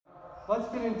let's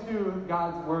get into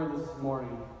God's Word this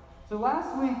morning. So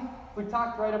last week, we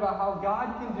talked about how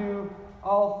God can do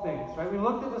all things, right? We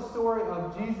looked at the story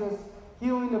of Jesus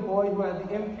healing the boy who had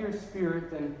the impure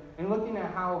spirit and looking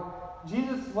at how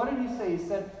Jesus, what did he say? He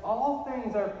said, all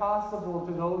things are possible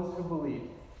to those who believe,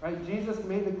 right? Jesus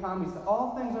made the comment, he said,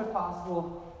 all things are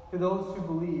possible to those who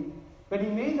believe. But he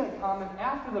made that comment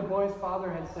after the boy's father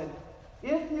had said,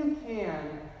 if you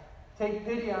can, take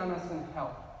pity on us and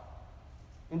help.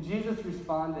 And Jesus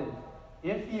responded,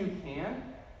 if you can,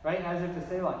 right? As if to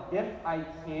say, if I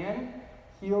can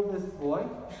heal this boy.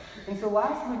 And so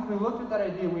last week we looked at that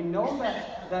idea. We know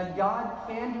that God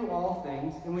can do all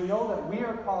things, and we know that we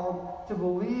are called to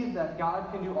believe that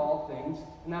God can do all things,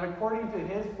 and that according to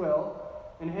his will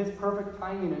and his perfect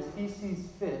timing as he sees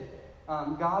fit,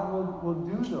 God will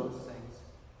do those things.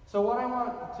 So what I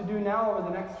want to do now over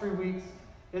the next 3 weeks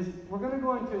is we're going to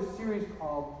go into a series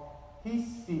called He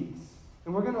Speaks.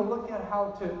 And we're going to look at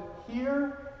how to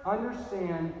hear,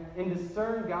 understand, and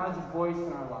discern God's voice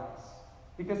in our lives.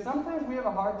 Because sometimes we have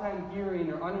a hard time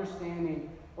hearing or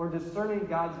understanding or discerning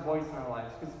God's voice in our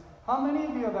lives. Because how many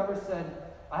of you have ever said,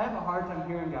 I have a hard time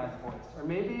hearing God's voice? Or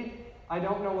maybe I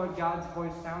don't know what God's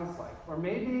voice sounds like. Or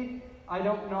maybe I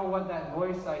don't know what that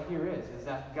voice I hear is. Is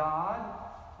that God?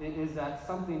 Is that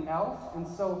something else? And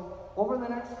so over the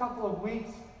next couple of weeks,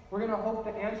 we're going to hope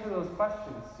to answer those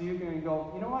questions. So you're going to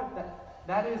go, you know what?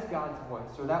 That is God's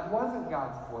voice. Or that wasn't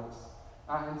God's voice.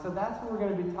 And so that's what we're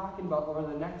going to be talking about over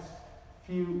the next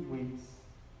few weeks.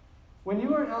 When you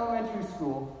were in elementary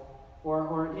school,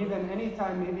 or even any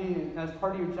time maybe as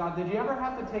part of your job, did you ever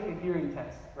have to take a hearing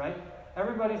test, right?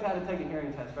 Everybody's had to take a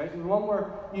hearing test, right? The one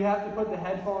where you have to put the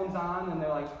headphones on and they're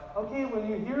like, okay, when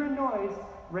you hear a noise,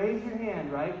 raise your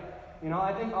hand, right?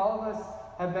 I think all of us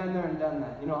have been there and done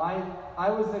that. I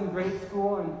was in grade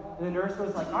school and the nurse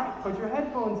was like, all right, put your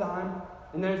headphones on.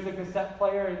 And there's the cassette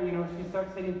player and, she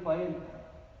starts hitting play and,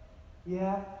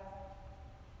 yeah,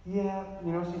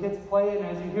 she hits play, and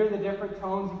as you hear the different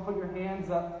tones, you put your hands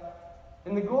up.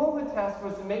 And the goal of the test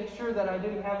was to make sure that I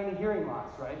didn't have any hearing loss,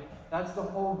 right? That's the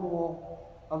whole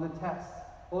goal of the test.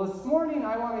 Well, this morning,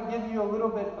 I want to give you a little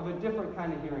bit of a different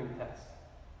kind of hearing test.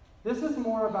 This is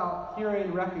more about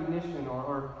hearing recognition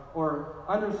or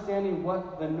understanding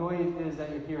what the noise is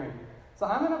that you're hearing. So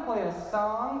I'm going to play a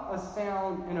song, a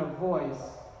sound, and a voice,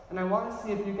 and I want to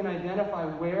see if you can identify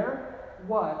where,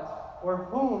 what, or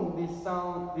whom these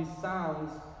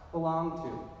sounds belong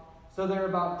to. So they're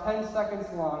about 10 seconds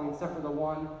long, except for the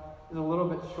one is a little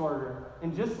bit shorter.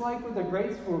 And just like with the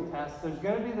grade school test, there's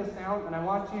going to be the sound, and I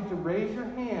want you to raise your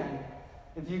hand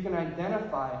if you can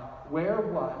identify where,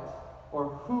 what,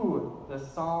 or who the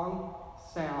song,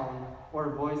 sound, or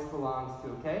voice belongs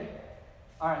to, okay?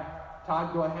 All right,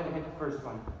 Todd, go ahead and hit the first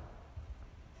one.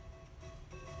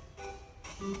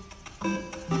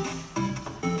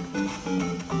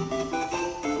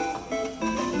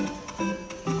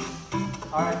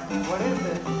 All right, what is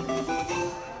it?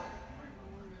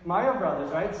 Mario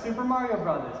Brothers, right? Super Mario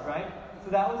Brothers, right?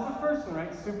 So that was the first one,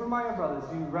 right? Super Mario Brothers.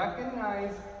 You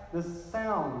recognize the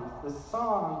sound, the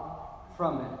song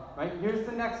from it, right? Here's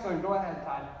the next one. Go ahead,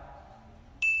 Todd.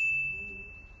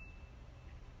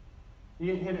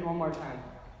 You can hit it one more time.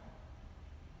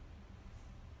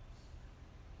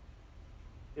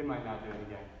 It might not do it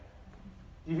again.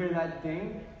 Do you hear that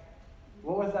ding?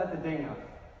 What was that the ding of?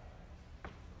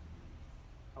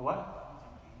 A what?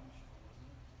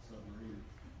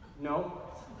 No.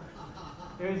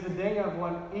 It was the ding of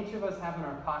what each of us have in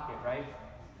our pocket, right?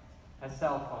 A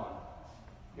cell phone.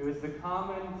 It was the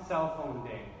common cell phone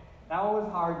ding. That one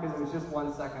was hard because it was just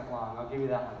 1 second long. I'll give you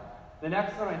that one. The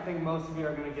next one, I think most of you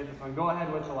are going to get this one. Go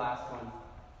ahead with the last one.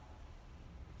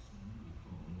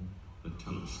 The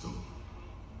telescope.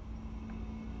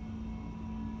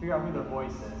 Figure out who the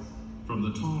voice is. From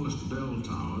the tallest bell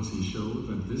towers, he showed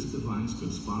that this device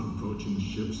could spot approaching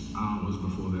ships hours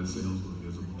before their sails were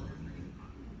visible.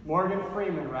 Morgan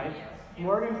Freeman, right?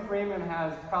 Morgan Freeman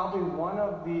has probably one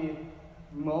of the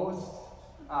most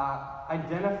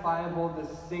identifiable,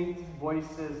 distinct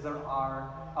voices there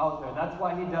are out there. That's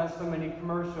why he does so many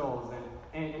commercials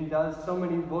and does so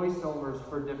many voiceovers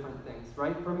for different things,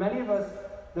 right? For many of us,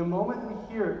 the moment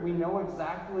we hear it, we know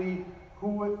exactly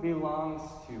who it belongs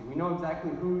to. We know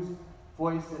exactly whose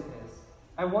voice it is.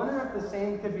 I wonder if the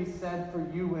same could be said for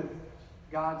you with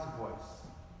God's voice,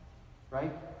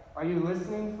 right? Are you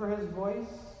listening for his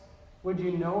voice? Would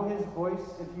you know his voice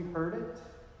if you heard it?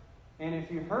 And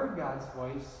if you heard God's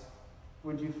voice,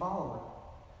 would you follow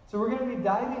it? So we're going to be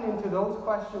diving into those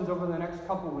questions over the next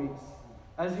couple weeks.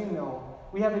 As you know,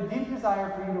 we have a deep desire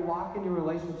for you to walk in your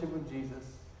relationship with Jesus.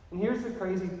 And here's the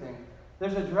crazy thing.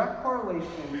 There's a direct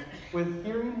correlation with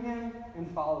hearing him and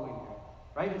following him,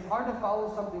 right? It's hard to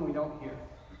follow something we don't hear.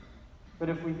 But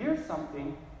if we hear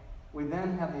something, we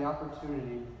then have the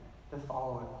opportunity to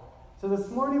follow it. So this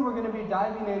morning we're going to be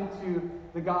diving into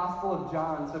the Gospel of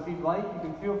John. So if you'd like, you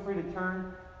can feel free to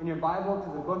turn in your Bible to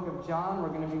the book of John. We're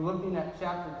going to be looking at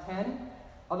chapter 10.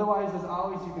 Otherwise, as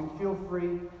always, you can feel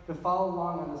free to follow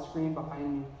along on the screen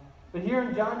behind me. But here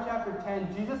in John chapter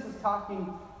 10, Jesus is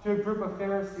talking to a group of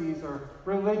Pharisees or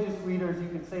religious leaders, you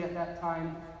could say at that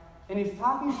time. And he's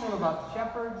talking to them about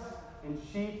shepherds and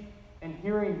sheep and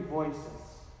hearing voices.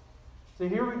 So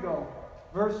here we go.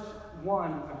 Verse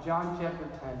 1 of John chapter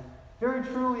 10. Very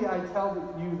truly I tell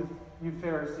you, you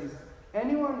Pharisees,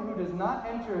 anyone who does not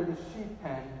enter the sheep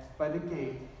pen by the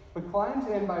gate, but climbs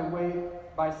in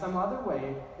by some other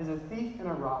way, is a thief and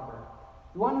a robber.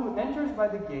 The one who enters by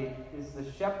the gate is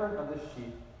the shepherd of the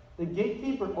sheep. The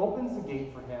gatekeeper opens the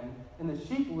gate for him, and the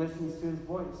sheep listens to his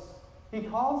voice. He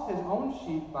calls his own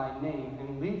sheep by name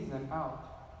and leads them out.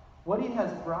 What he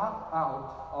has brought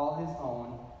out, all his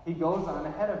own, he goes on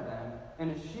ahead of them,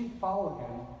 and his sheep follow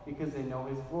him because they know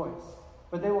his voice.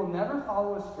 But they will never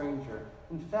follow a stranger.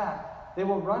 In fact, they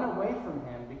will run away from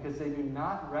him because they do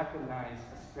not recognize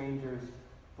a stranger's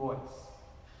voice.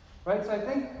 Right? So I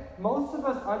think most of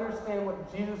us understand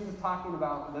what Jesus is talking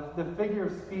about, the figure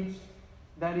of speech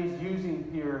that he's using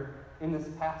here in this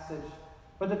passage.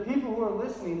 But the people who are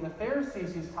listening, the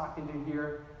Pharisees he's talking to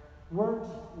here, weren't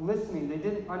listening. They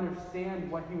didn't understand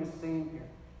what he was saying here.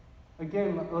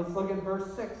 Again, let's look at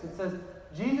verse 6. It says,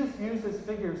 Jesus used this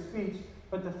figure of speech,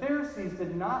 but the Pharisees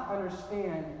did not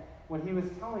understand what he was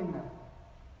telling them.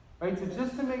 Right? So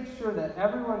just to make sure that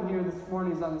everyone here this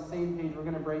morning is on the same page, we're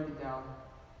going to break it down.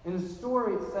 In the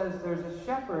story, it says there's a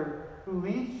shepherd who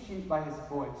leads sheep by his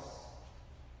voice.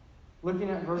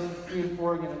 Looking at verses 3 and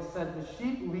 4 again, it said, the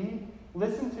sheep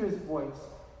listen to his voice.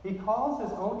 He calls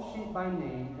his own sheep by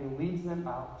name and leads them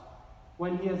out.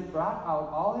 When he has brought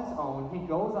out all his own, he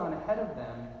goes on ahead of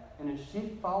them, and his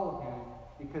sheep follow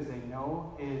him because they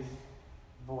know his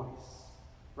voice.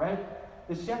 Right?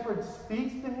 The shepherd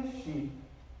speaks to his sheep,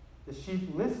 the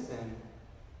sheep listen,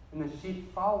 and the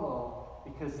sheep follow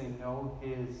because they know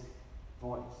his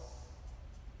voice.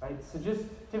 Right? So just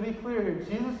to be clear here,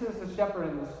 Jesus is the shepherd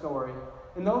in the story.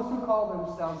 And those who call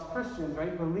themselves Christians,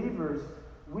 right, believers,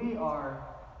 we are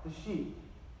the sheep.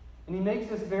 And he makes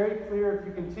this very clear. If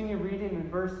you continue reading in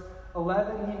verse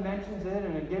 11, he mentions it.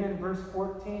 And again in verse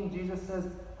 14, Jesus says,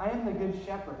 I am the good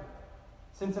shepherd.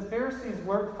 Since the Pharisees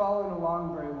weren't following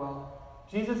along very well,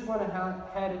 Jesus went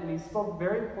ahead and he spoke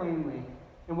very plainly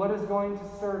in what is going to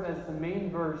serve as the main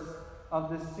verse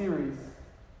of this series,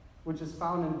 which is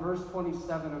found in verse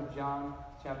 27 of John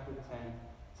chapter 10.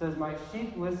 It says, my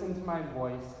sheep listen to my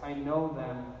voice, I know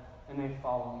them, and they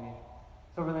follow me.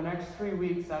 So for the next 3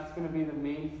 weeks, that's going to be the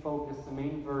main focus, the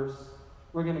main verse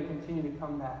we're going to continue to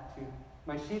come back to.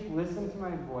 My sheep listen to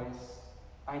my voice,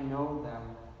 I know them,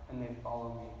 and they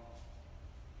follow me.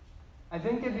 I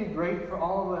think it'd be great for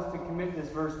all of us to commit this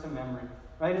verse to memory.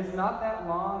 Right? It's not that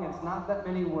long, it's not that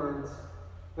many words,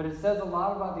 but it says a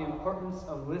lot about the importance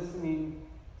of listening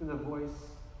to the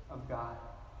voice of God.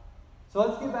 So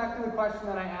let's get back to the question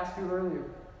that I asked you earlier.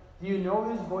 Do you know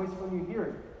his voice when you hear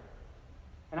it?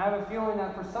 And I have a feeling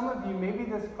that for some of you, maybe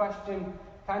this question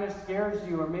kind of scares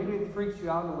you, or maybe it freaks you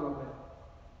out a little bit.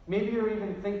 Maybe you're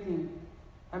even thinking,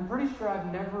 I'm pretty sure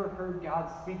I've never heard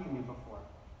God speak to me before.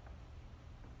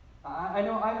 I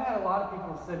know I've had a lot of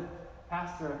people say,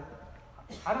 Pastor,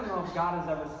 I don't know if God has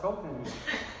ever spoken to me.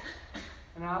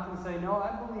 And I often say, no,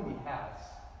 I believe he has.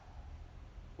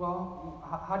 Well,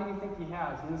 how do you think he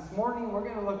has? And this morning we're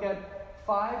going to look at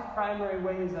 5 primary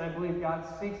ways that I believe God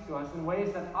speaks to us, in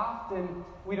ways that often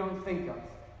we don't think of.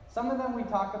 Some of them we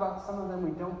talk about, some of them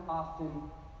we don't often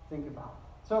think about.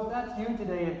 So if that's you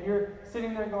today, if you're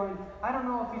sitting there going, I don't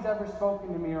know if he's ever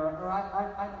spoken to me, or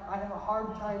I have a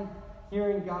hard time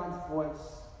hearing God's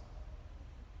voice,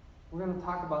 we're going to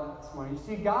talk about it this morning.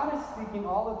 You see, God is speaking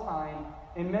all the time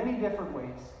in many different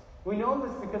ways. We know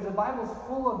this because the Bible is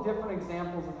full of different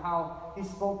examples of how he's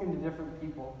spoken to different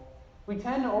people. We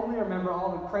tend to only remember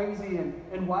all the crazy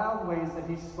and wild ways that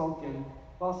he's spoken,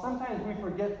 while sometimes we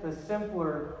forget the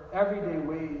simpler, everyday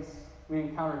ways we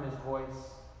encounter his voice.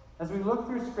 As we look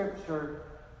through Scripture,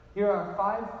 here are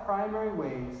 5 primary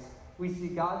ways we see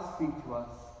God speak to us.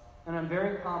 And I'm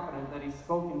very confident that he's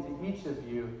spoken to each of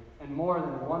you in more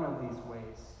than one of these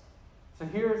ways. So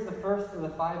here's the first of the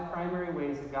 5 primary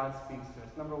ways that God speaks to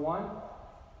us. Number 1,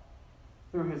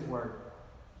 through his word.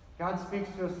 God speaks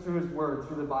to us through his word,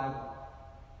 through the Bible.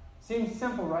 Seems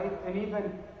simple, right? And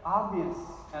even obvious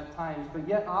at times, but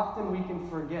yet often we can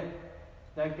forget.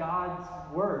 that God's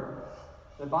Word,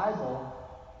 the Bible,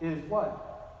 is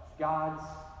what? God's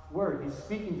Word. He's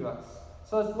speaking to us.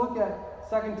 So let's look at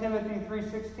 2 Timothy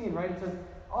 3:16, right? It says,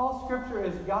 all Scripture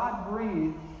is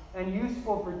God-breathed and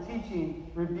useful for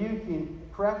teaching, rebuking,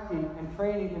 correcting, and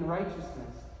training in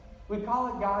righteousness. We call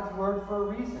it God's Word for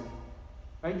a reason.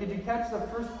 Right? Did you catch the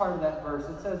first part of that verse?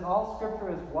 It says all Scripture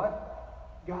is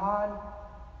what?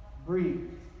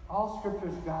 God-breathed. All Scripture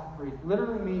is God-breathed.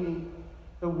 Literally meaning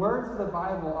the words of the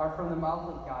Bible are from the mouth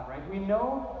of God, right? We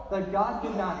know that God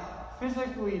did not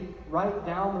physically write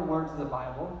down the words of the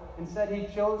Bible. Instead, He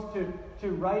chose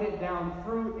to write it down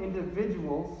through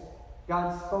individuals.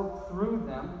 God spoke through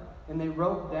them, and they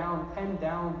wrote down, penned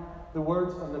down the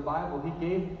words of the Bible. He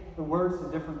gave the words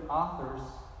to different authors,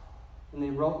 and they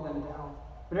wrote them down.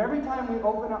 But every time we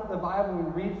open up the Bible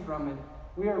and read from it,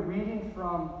 we are reading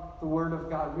from the Word of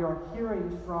God. We are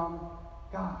hearing from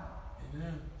God.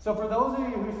 Amen. So for those of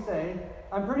you who say,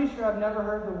 I'm pretty sure I've never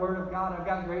heard the Word of God, I've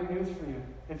got great news for you.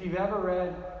 If you've ever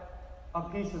read a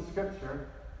piece of Scripture,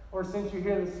 or since you're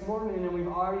here this morning and we've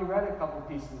already read a couple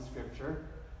pieces of Scripture,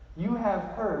 you have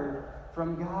heard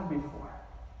from God before.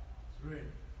 That's right.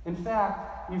 In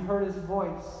fact, you've heard His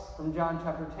voice from John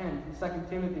chapter 10, from 2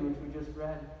 Timothy, which we just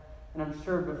read. And I'm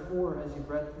sure before, as you've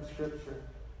read through Scripture.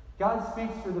 God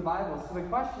speaks through the Bible. So the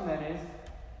question then is,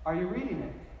 are you reading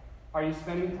it? Are you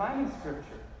spending time in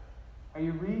Scripture? Are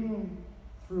you reading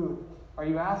through it? Are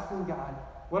you asking God,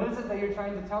 what is it that you're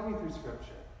trying to tell me through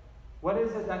Scripture? What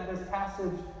is it that this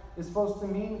passage is supposed to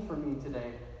mean for me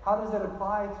today? How does it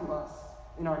apply to us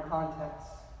in our context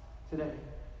today?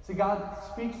 See, God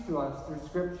speaks to us through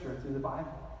Scripture, through the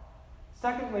Bible.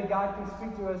 Secondly, God can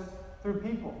speak to us through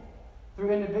people,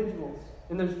 through individuals.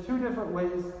 And there's two different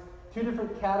ways, two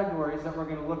different categories that we're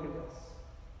going to look at this.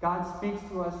 God speaks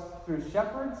to us through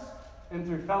shepherds and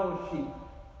through fellow sheep.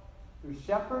 Through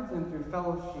shepherds and through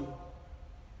fellow sheep.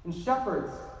 And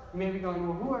shepherds, you may be going,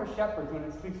 well, who are shepherds when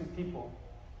it speaks of people?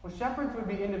 Well, shepherds would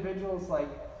be individuals like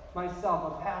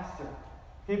myself, a pastor.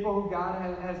 People who God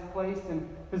has placed in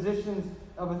positions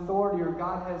of authority or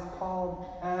God has called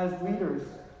as leaders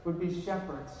would be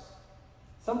shepherds.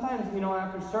 Sometimes,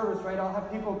 after service, right, I'll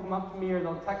have people come up to me or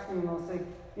they'll text me and they'll say,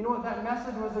 you know what, that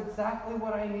message was exactly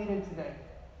what I needed today.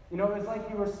 It was like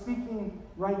you were speaking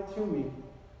right to me.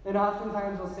 And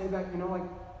oftentimes they'll say back,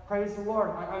 praise the Lord.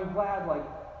 I'm glad,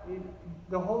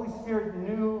 the Holy Spirit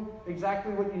knew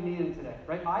exactly what you needed today,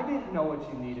 right? I didn't know what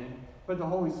you needed, but the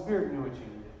Holy Spirit knew what you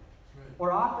needed. Right.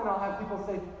 Or often I'll have people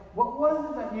say, what was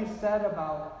it that you said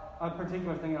about a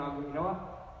particular thing? And I'll go, you know what?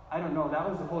 I don't know. That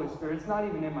was the Holy Spirit. It's not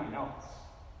even in my notes.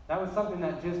 That was something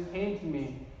that just came to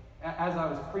me as I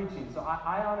was preaching. So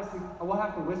I honestly, I will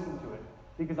have to listen to it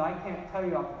because I can't tell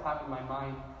you off the top of my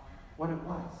mind what it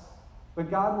was. But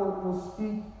God will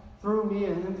speak through me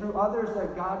and through others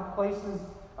that God places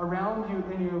around you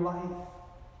in your life.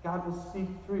 God will speak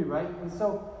through you, right? And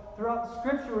so throughout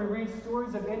Scripture, we read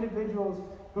stories of individuals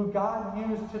who God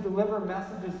used to deliver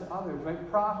messages to others, right?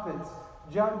 Prophets,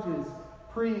 judges,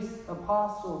 priests,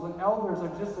 apostles, and elders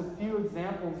are just a few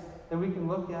examples that we can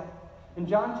look at. In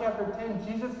John chapter 10,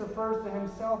 Jesus refers to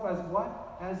Himself as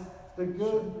what? As the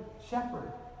good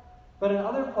shepherd. But in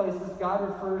other places, God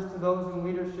refers to those in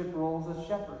leadership roles as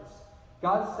shepherds.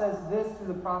 God says this through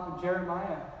the prophet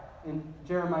Jeremiah in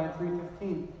Jeremiah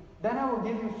 3:15. Then I will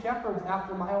give you shepherds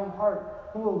after my own heart,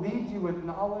 who will lead you with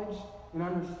knowledge and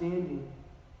understanding.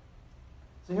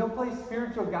 So He'll place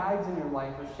spiritual guides in your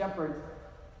life, or shepherds,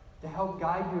 to help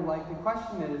guide your life. The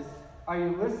question is, are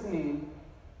you listening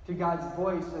to God's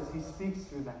voice as He speaks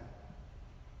through them?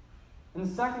 And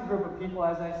the second group of people,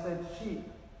 as I said, sheep.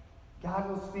 God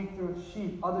will speak through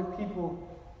sheep, other people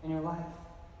in your life.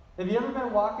 Have you ever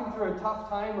been walking through a tough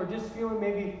time or just feeling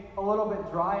maybe a little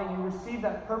bit dry and you receive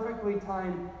that perfectly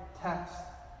timed text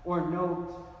or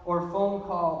note or phone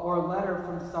call or letter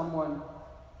from someone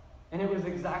and it was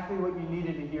exactly what you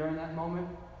needed to hear in that moment?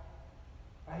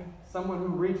 Right? Someone who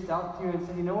reached out to you and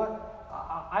said, you know what?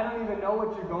 I don't even know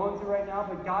what you're going through right now,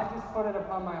 but God just put it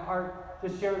upon my heart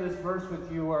to share this verse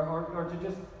with you or to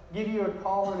just give you a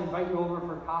call and invite you over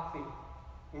for coffee.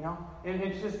 And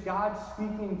it's just God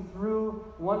speaking through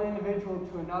one individual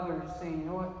to another, just saying, you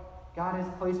know what? God has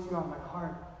placed you on my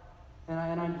heart. And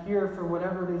I'm here for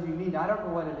whatever it is you need. I don't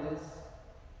know what it is.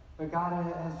 But God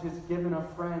has just given a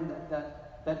friend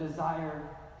that desire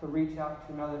to reach out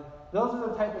to another. Those are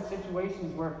the type of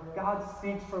situations where God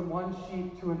speaks from one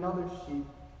sheep to another sheep,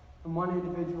 from one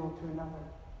individual to another.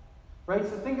 Right?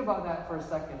 So think about that for a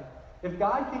second. If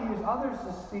God can use others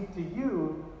to speak to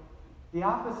you, the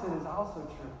opposite is also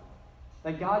true.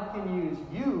 That God can use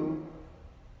you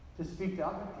to speak to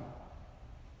other people.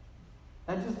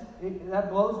 That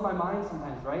blows my mind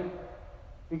sometimes, right?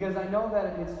 Because I know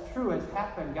that it's true, it's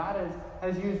happened. God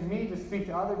has used me to speak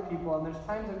to other people, and there's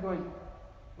times I'm going,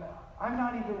 I'm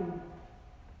not even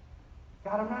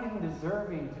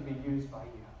deserving to be used by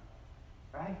you,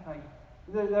 right? Like,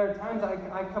 there are times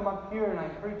I come up here and I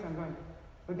preach, I'm going,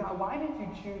 but God, why did you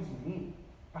choose me,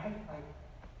 right? Like,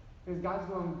 because God's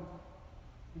going,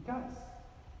 because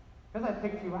I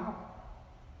picked you out.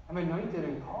 I'm anointed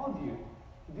and called you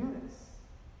to do this,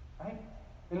 right?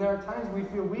 And there are times we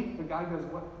feel weak, but God goes,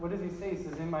 what does he say? He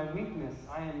says, in my weakness,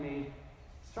 I am made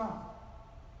strong,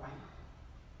 right?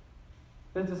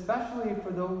 But it's especially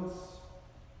for those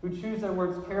who choose their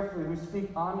words carefully, who speak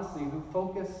honestly, who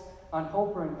focus on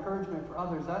hope or encouragement for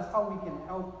others. That's how we can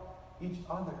help each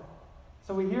other.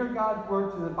 So we hear God's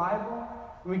word through the Bible,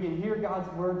 and we can hear God's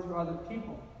word through other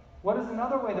people. What is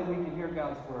another way that we can hear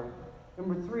God's word?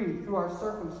 Number 3, through our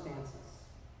circumstances.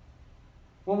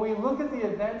 When we look at the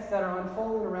events that are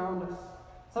unfolding around us,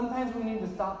 sometimes we need to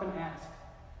stop and ask,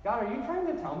 God, are you trying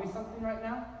to tell me something right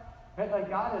now? Right? Like,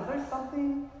 God, is there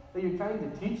something that you're trying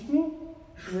to teach me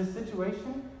in this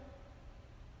situation?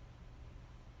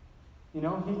 You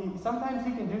know, sometimes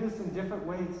he can do this in different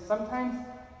ways. Sometimes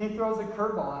he throws a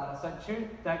curveball at us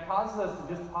that causes us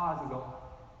to just pause and go,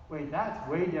 wait, that's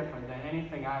way different than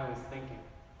anything I was thinking.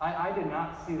 I did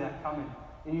not see that coming.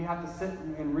 And you have to sit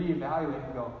and reevaluate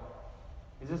and go,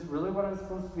 is this really what I'm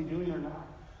supposed to be doing or not?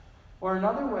 Or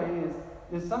another way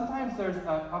is sometimes there's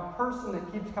a person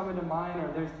that keeps coming to mind,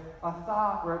 or there's a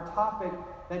thought or a topic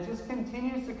that just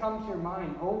continues to come to your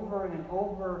mind over and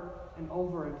over and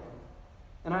over again.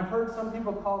 And I've heard some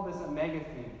people call this a mega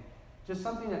theme. Just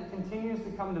something that continues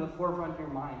to come to the forefront of your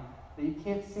mind that you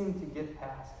can't seem to get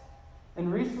past.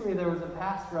 And recently there was a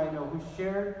pastor I know who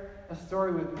shared a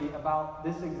story with me about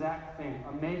this exact thing,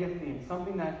 a mega theme,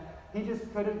 something that he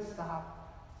just couldn't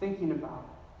stop thinking about.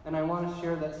 And I want to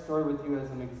share that story with you as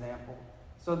an example.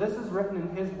 So this is written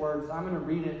in his words. I'm going to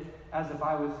read it as if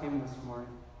I was him this morning.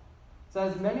 So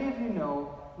as many of you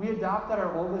know, we adopted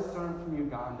our oldest son from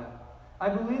Uganda. I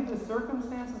believe the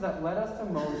circumstances that led us to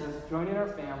Moses joining our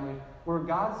family were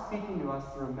God speaking to us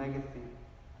through a mega theme.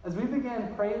 As we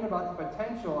began praying about the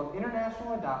potential of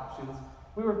international adoptions,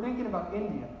 we were thinking about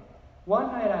India. One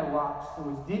night I watched and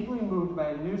was deeply moved by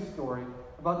a news story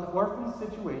about the orphan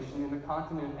situation in the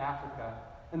continent of Africa,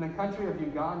 and the country of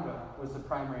Uganda was the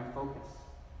primary focus.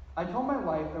 I told my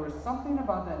wife there was something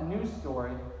about that news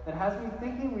story that has me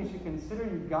thinking we should consider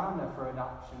Uganda for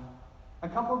adoption. A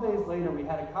couple days later, we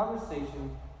had a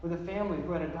conversation with a family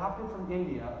who had adopted from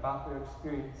India about their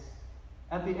experience.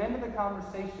 At the end of the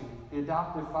conversation, the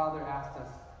adoptive father asked us,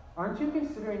 "Aren't you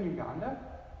considering Uganda?"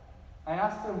 I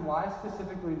asked him why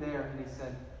specifically there, and he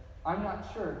said, "I'm not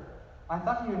sure. I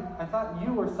thought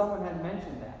you or someone had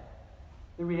mentioned that."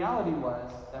 The reality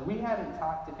was that we hadn't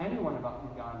talked to anyone about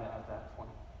Uganda at that point.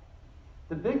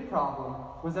 The big problem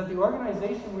was that the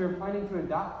organization we were planning to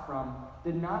adopt from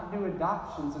did not do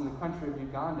adoptions in the country of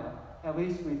Uganda, at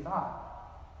least we thought.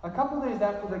 A couple days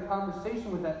after the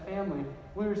conversation with that family,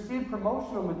 we received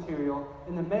promotional material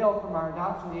in the mail from our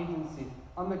adoption agency.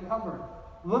 On the cover,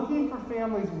 looking for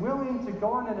families willing to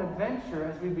go on an adventure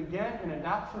as we began an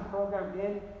adoption program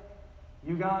in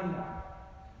Uganda.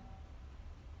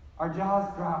 Our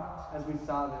jaws dropped as we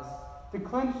saw this. To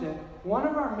clinch it, one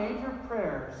of our major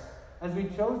prayers as we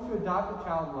chose to adopt a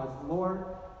child was, "Lord,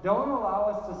 don't allow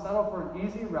us to settle for an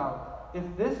easy route.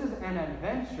 If this is an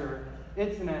adventure,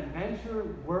 it's an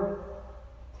adventure worth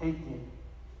taking."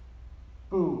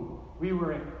 Boom, we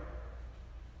were in.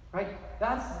 Right?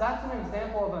 That's an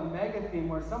example of a mega theme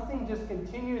where something just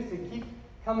continues to keep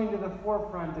coming to the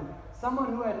forefront. And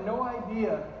someone who had no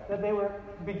idea that they were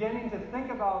beginning to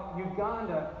think about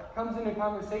Uganda comes into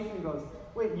conversation and goes,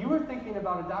 "Wait, you were thinking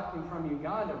about adopting from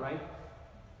Uganda, right?"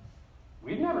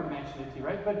 We've never mentioned it to you,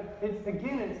 right? But it's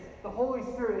the Holy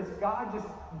Spirit. It's God just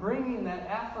bringing that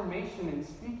affirmation and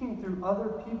speaking through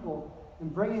other people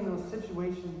and bringing those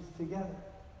situations together.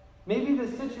 Maybe the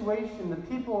situation, the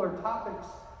people or topics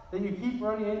that you keep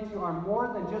running into are more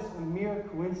than just a mere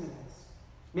coincidence.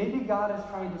 Maybe God is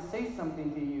trying to say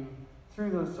something to you through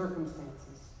those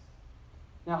circumstances.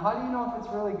 Now, how do you know if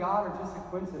it's really God or just a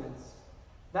coincidence?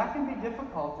 That can be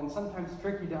difficult and sometimes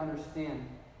tricky to understand.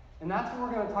 And that's what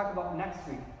we're going to talk about next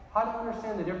week. How to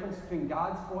understand the difference between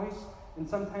God's voice and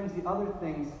sometimes the other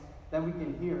things that we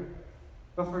can hear.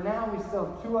 But for now, we still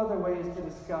have two other ways to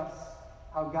discuss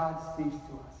how God speaks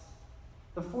to us.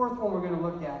 The fourth one we're going to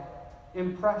look at,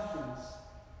 impressions.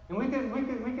 And we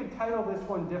could title this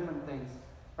one different things.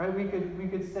 Right? We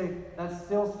could say, that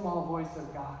still small voice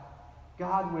of God.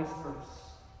 God whispers.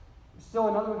 Still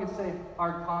another one could say,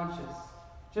 our conscience.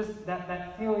 just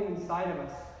that feeling inside of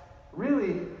us.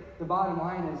 Really, the bottom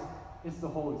line is it's the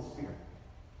Holy Spirit.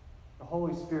 The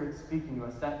Holy Spirit speaking to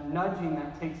us, that nudging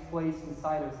that takes place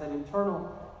inside of us, that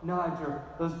internal nudge, or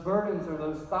those burdens or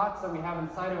those thoughts that we have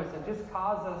inside of us that just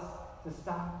cause us to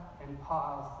stop and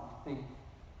pause and think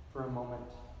for a moment.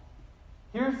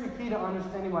 Here's the key to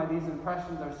understanding why these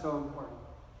impressions are so important.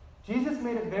 Jesus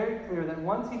made it very clear that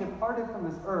once he departed from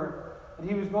this earth, that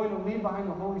he was going to leave behind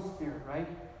the Holy Spirit, right?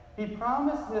 He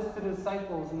promised this to the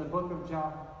disciples in the book of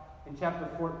John, in chapter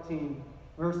 14,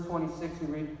 verse 26, we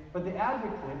read, "But the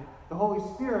Advocate, the Holy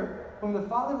Spirit, whom the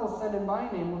Father will send in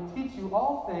my name, will teach you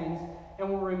all things and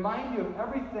will remind you of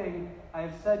everything I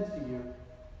have said to you."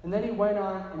 And then he went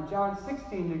on in John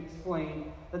 16 to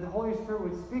explain that the Holy Spirit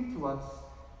would speak to us.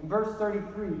 In verse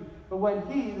 33, "But when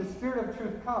he, the Spirit of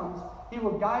truth, comes, he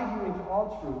will guide you into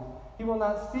all truth. He will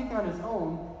not speak on his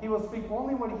own. He will speak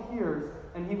only what he hears,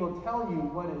 and he will tell you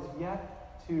what is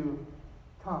yet to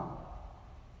come."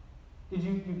 Did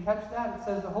you catch that? It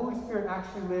says the Holy Spirit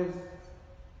actually lives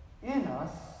in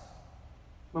us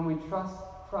when we trust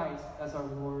Christ as our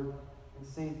Lord and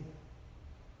Savior.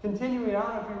 Continuing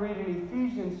on, if we read in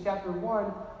Ephesians chapter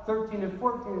 1, 13 and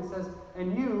 14, it says,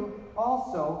 "And you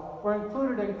also were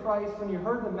included in Christ when you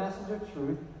heard the message of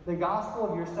truth, the gospel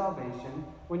of your salvation,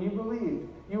 when you believed.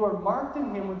 You were marked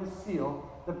in him with a seal,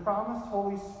 the promised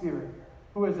Holy Spirit,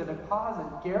 who is a deposit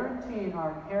guaranteeing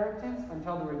our inheritance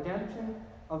until the redemption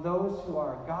of those who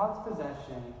are God's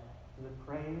possession, to the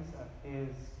praise of his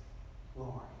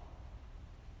glory."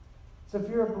 So if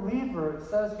you're a believer, it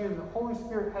says here the Holy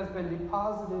Spirit has been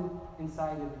deposited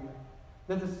inside of you.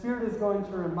 That the Spirit is going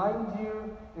to remind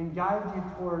you and guide you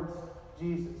towards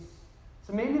Jesus.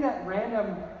 So maybe that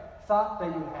random thought that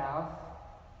you have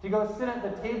to go sit at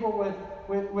the table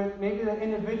with maybe the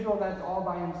individual that's all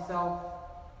by himself,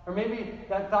 or maybe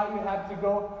that thought you have to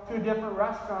go to a different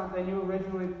restaurant than you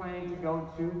originally planned to go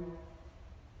to.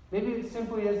 Maybe it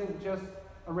simply isn't just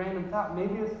a random thought.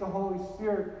 Maybe it's the Holy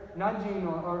Spirit nudging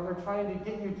or trying to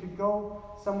get you to go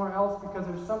somewhere else because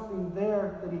there's something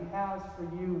there that he has for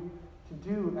you to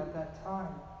do at that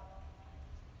time.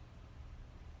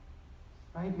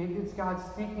 Right? Maybe it's God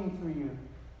speaking through you,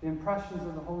 the impressions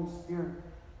of the Holy Spirit.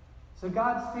 So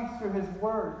God speaks through his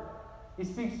word. He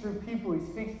speaks through people. He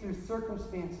speaks through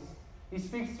circumstances. He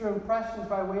speaks through impressions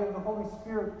by way of the Holy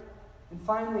Spirit. And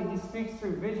finally, he speaks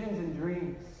through visions and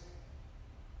dreams.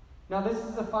 Now, this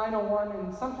is the final one,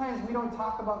 and sometimes we don't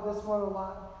talk about this one a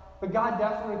lot, but God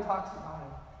definitely talks about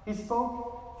it. He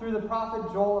spoke through the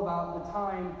prophet Joel about the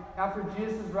time after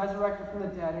Jesus is resurrected from the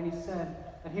dead, and he said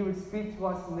that he would speak to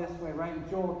us in this way, right? In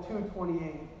Joel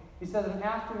 2:28. He says, "And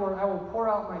afterward I will pour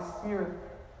out my spirit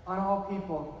on all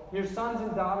people. Your sons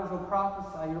and daughters will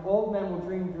prophesy. Your old men will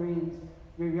dream dreams.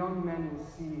 Your young men will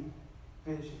see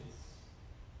visions."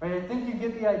 Right? I think you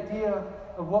get the idea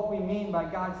of what we mean by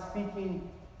God speaking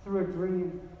through a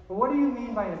dream. But what do you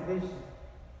mean by a vision?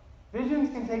 Visions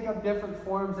can take up different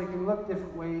forms. They can look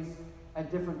different ways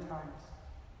at different times.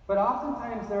 But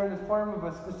oftentimes they're in the form of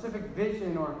a specific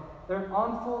vision, or they're an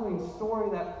unfolding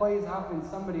story that plays out in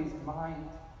somebody's mind.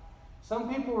 Some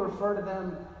people refer to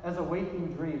them as a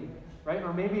waking dream, right?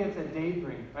 Or maybe it's a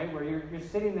daydream, right? Where you're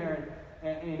sitting there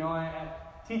and you know,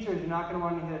 teachers, you're not going to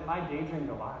want to hear that. I daydreamed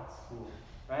a lot at school,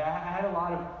 right? I had a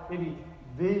lot of maybe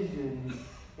visions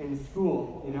in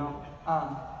school, you know.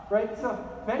 Right? So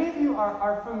many of you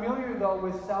are familiar, though,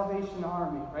 with Salvation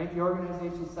Army, right? The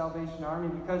organization Salvation Army,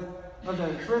 because of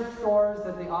the thrift stores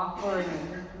that they offer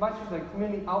and much of the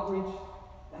community outreach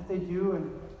that they do.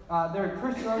 And they're a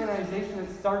Christian organization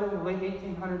that started in the late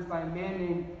 1800s by a man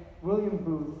named William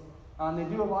Booth. They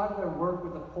do a lot of their work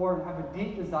with the poor and have a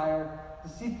deep desire to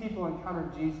see people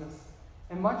encounter Jesus.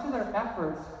 And much of their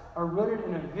efforts are rooted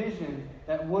in a vision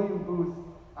that William Booth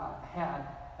had.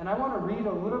 And I want to read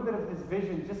a little bit of his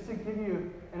vision just to give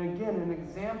you, and again, an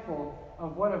example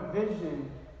of what a vision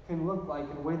can look like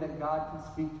in a way that God can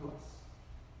speak to us.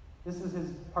 This is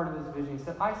his part of his vision. He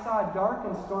said, "I saw a dark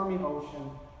and stormy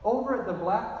ocean. Over it the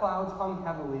black clouds hung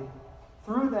heavily.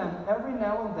 Through them every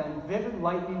now and then vivid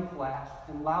lightning flashed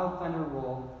and loud thunder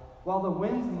rolled, while the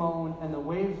winds moaned and the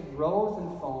waves rose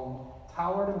and foamed,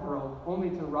 towered and broke,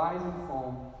 only to rise and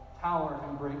foam, tower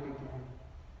and break again.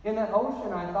 In that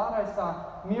ocean I thought I saw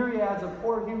myriads of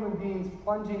poor human beings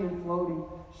plunging and floating,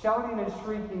 shouting and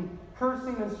shrieking,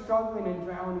 cursing and struggling and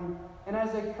drowning. And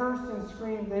as they cursed and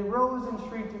screamed, they rose and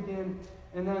shrieked again,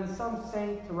 and then some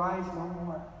sank to rise no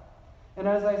more. And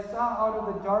as I saw out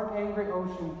of the dark, angry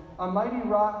ocean, a mighty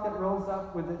rock that rose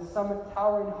up with its summit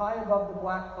towering high above the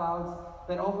black clouds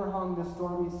that overhung the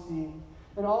stormy sea.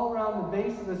 And all around the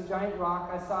base of this giant rock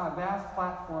I saw a vast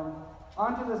platform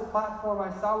Onto this platform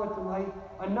I saw with delight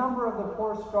a number of the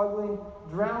poor, struggling,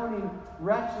 drowning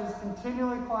wretches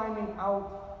continually climbing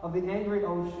out of the angry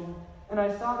ocean. And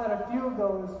I saw that a few of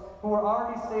those who were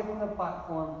already safe on the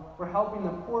platform were helping the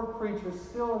poor creatures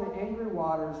still in the angry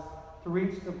waters to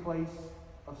reach the place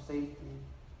of safety.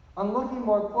 On looking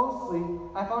more closely,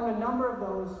 I found a number of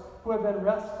those who had been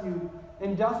rescued,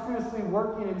 industriously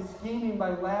working and scheming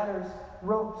by ladders,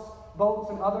 ropes, boats,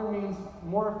 and other means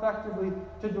more effectively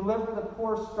to deliver the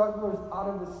poor strugglers out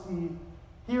of the sea.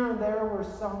 Here and there were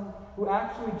some who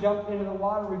actually jumped into the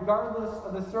water regardless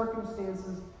of the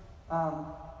circumstances,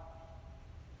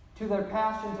 to their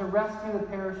passion to rescue the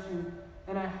perishing.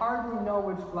 And I hardly know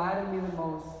which gladdened me the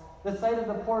most: the sight of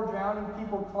the poor drowning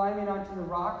people climbing onto the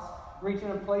rocks, reaching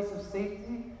a place of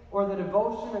safety, or the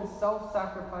devotion and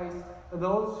self-sacrifice of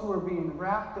those who were being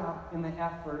wrapped up in the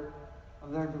effort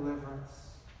of their deliverance.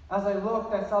 As I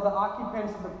looked, I saw the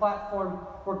occupants of the platform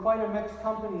were quite a mixed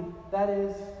company. That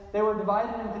is, they were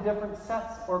divided into different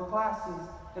sets or classes,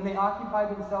 and they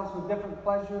occupied themselves with different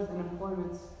pleasures and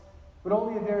employments. But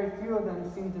only a very few of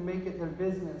them seemed to make it their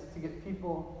business to get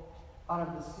people out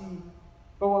of the sea.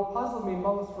 But what puzzled me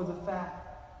most was the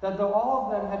fact that though all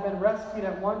of them had been rescued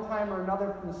at one time or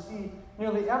another from the sea,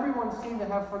 nearly everyone seemed to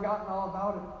have forgotten all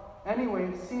about it. Anyway,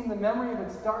 it seemed the memory of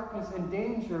its darkness and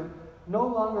danger no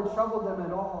longer troubled them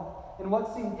at all. And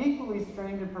what seemed equally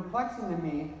strange and perplexing to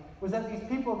me was that these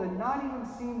people did not even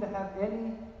seem to have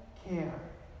any care.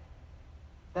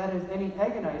 That is, any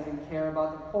agonizing care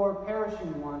about the poor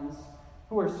perishing ones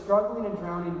who were struggling and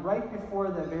drowning right before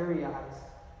their very eyes,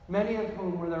 many of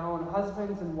whom were their own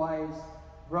husbands and wives,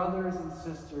 brothers and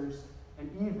sisters, and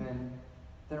even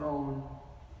their own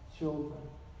children.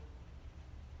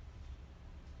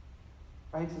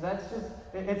 Right? So that's just,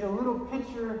 it's a little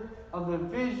picture of the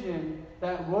vision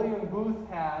that William Booth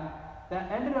had that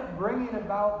ended up bringing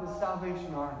about the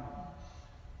Salvation Army.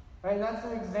 Right? And that's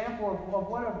an example of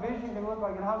what a vision can look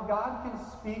like and how God can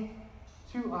speak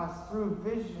to us through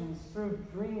visions, through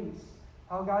dreams,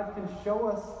 how God can show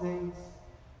us things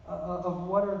of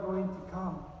what are going to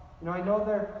come. You know, I know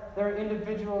there are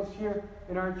individuals here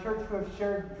in our church who have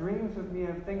shared dreams with me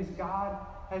of things God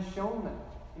has shown them.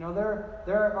 You know,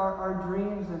 there are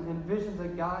dreams and visions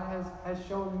that God has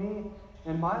shown me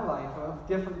in my life of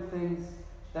different things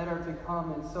that are to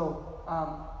come. And so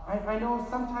I know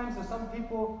sometimes to some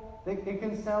people it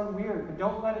can sound weird, but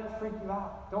don't let it freak you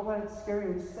out. Don't let it scare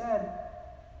you. Instead,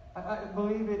 I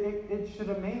believe it should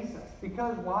amaze us.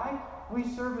 Because why? We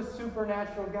serve a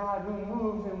supernatural God who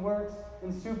moves and works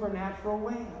in supernatural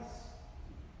ways.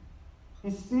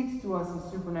 He speaks to us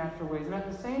in supernatural ways. And at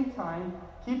the same time,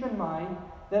 keep in mind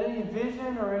that any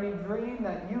vision or any dream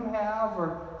that you have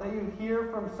or that you hear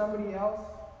from somebody else,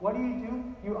 what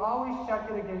do? You always check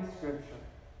it against Scripture.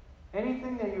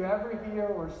 Anything that you ever hear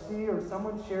or see or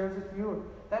someone shares with you, or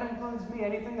that includes me,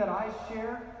 anything that I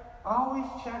share, always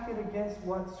check it against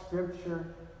what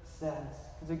Scripture says.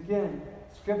 Because again,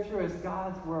 Scripture is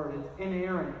God's Word. It's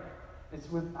inerrant. It's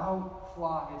without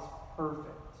flaw. It's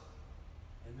perfect.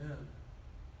 Amen.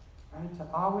 Right? To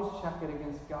always check it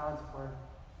against God's Word.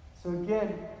 So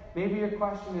again, maybe your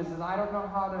question is I don't know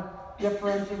how to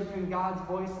differentiate between God's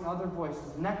voice and other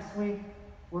voices. Next week,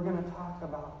 we're going to talk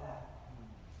about that.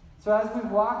 So as we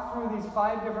walk through these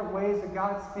 5 different ways that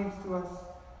God speaks to us,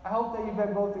 I hope that you've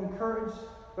been both encouraged,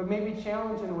 but maybe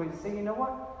challenged in a way to say, you know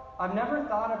what? I've never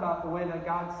thought about the way that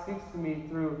God speaks to me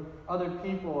through other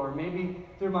people, or maybe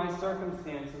through my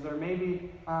circumstances, or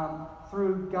maybe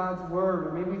through God's Word,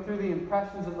 or maybe through the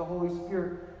impressions of the Holy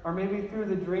Spirit, or maybe through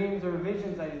the dreams or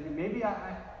visions I do. Maybe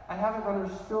I haven't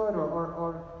understood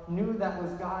or knew that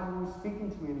was God who was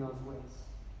speaking to me in those ways.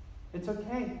 It's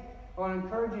okay. I want to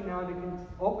encourage you now to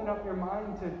open up your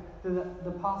mind to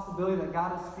the possibility that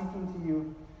God is speaking to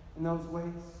you in those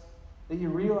ways, that you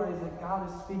realize that God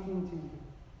is speaking to you.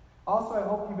 Also, I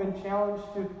hope you've been challenged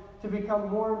to become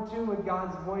more in tune with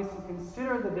God's voice and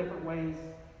consider the different ways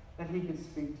that He can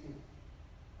speak to you.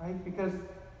 Right? Because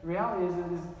the reality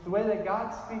is the way that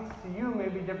God speaks to you may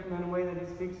be different than the way that He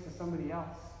speaks to somebody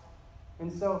else.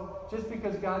 And so, just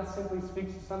because God simply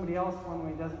speaks to somebody else one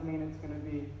way doesn't mean it's going to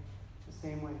be the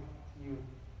same way to you.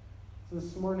 So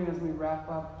this morning as we wrap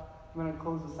up, I'm going to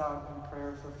close this out in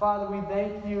prayer. So Father, we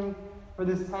thank You for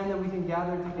this time that we can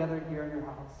gather together here in Your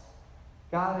house.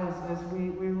 God, as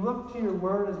we look to Your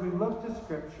Word, as we look to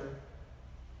Scripture,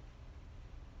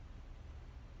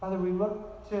 Father, we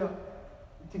look to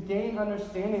gain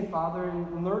understanding, Father,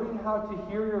 and learning how to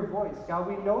hear Your voice. God,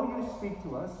 we know You speak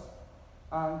to us.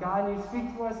 God, You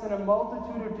speak to us in a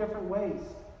multitude of different ways.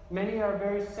 Many are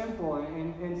very simple,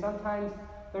 and sometimes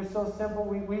they're so simple,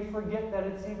 we forget that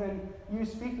it's even you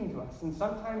speaking to us. And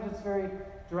sometimes it's very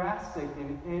drastic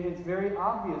and it's very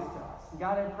obvious to us.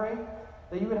 God, I pray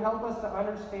that you would help us to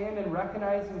understand and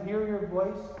recognize and hear your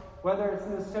voice, whether it's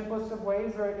in the simplest of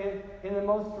ways or in the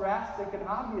most drastic and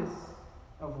obvious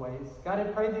of ways. God, I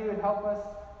pray that you would help us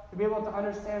to be able to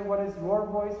understand what is your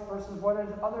voice versus what is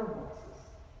other voices.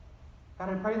 God,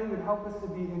 I pray that you would help us to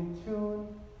be in tune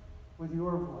with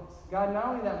your voice. God, not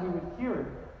only that we would hear it,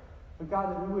 but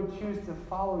God, that we would choose to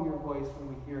follow your voice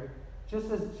when we hear it.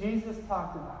 Just as Jesus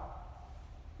talked about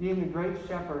being the great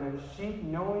shepherd and sheep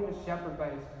knowing the shepherd by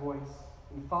his voice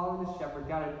and following the shepherd,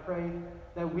 God, I pray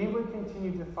that we would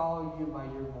continue to follow you by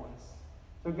your voice.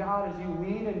 So God, as you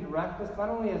lead and direct us, not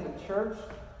only as a church,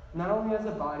 not only as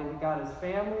a body, but God, as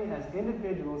family, as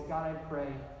individuals, God, I pray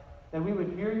that we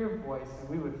would hear your voice and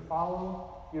we would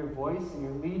follow your voice and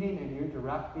your leading and your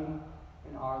directing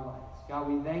in our lives. God,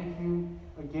 we thank you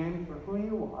again for who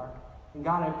you are. And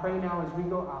God, I pray now as we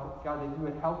go out, God, that you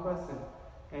would help us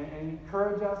and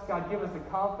encourage us. God, give us a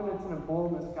confidence and a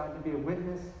boldness, God, to be a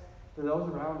witness to those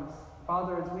around us.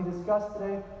 Father, as we discussed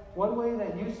today, one way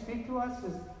that you speak to us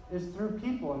is through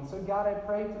people. And so, God, I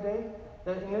pray today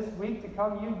that in this week to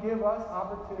come, you give us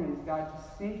opportunities, God,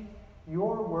 to speak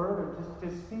your word or just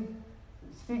to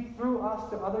speak through us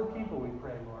to other people, we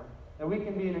pray, Lord. That we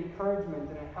can be an encouragement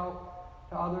and a help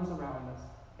to others around us.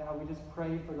 God, we just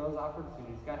pray for those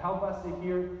opportunities. God, help us to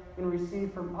hear and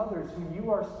receive from others who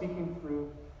you are speaking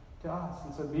through to us.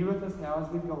 And so be with us now as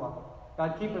we go out.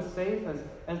 God, keep us safe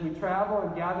as we travel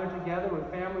and gather together with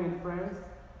family and friends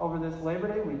over this Labor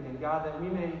Day weekend. God, that we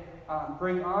may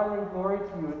bring honor and glory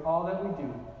to you in all that we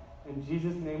do. In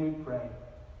Jesus' name we pray.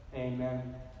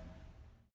 Amen.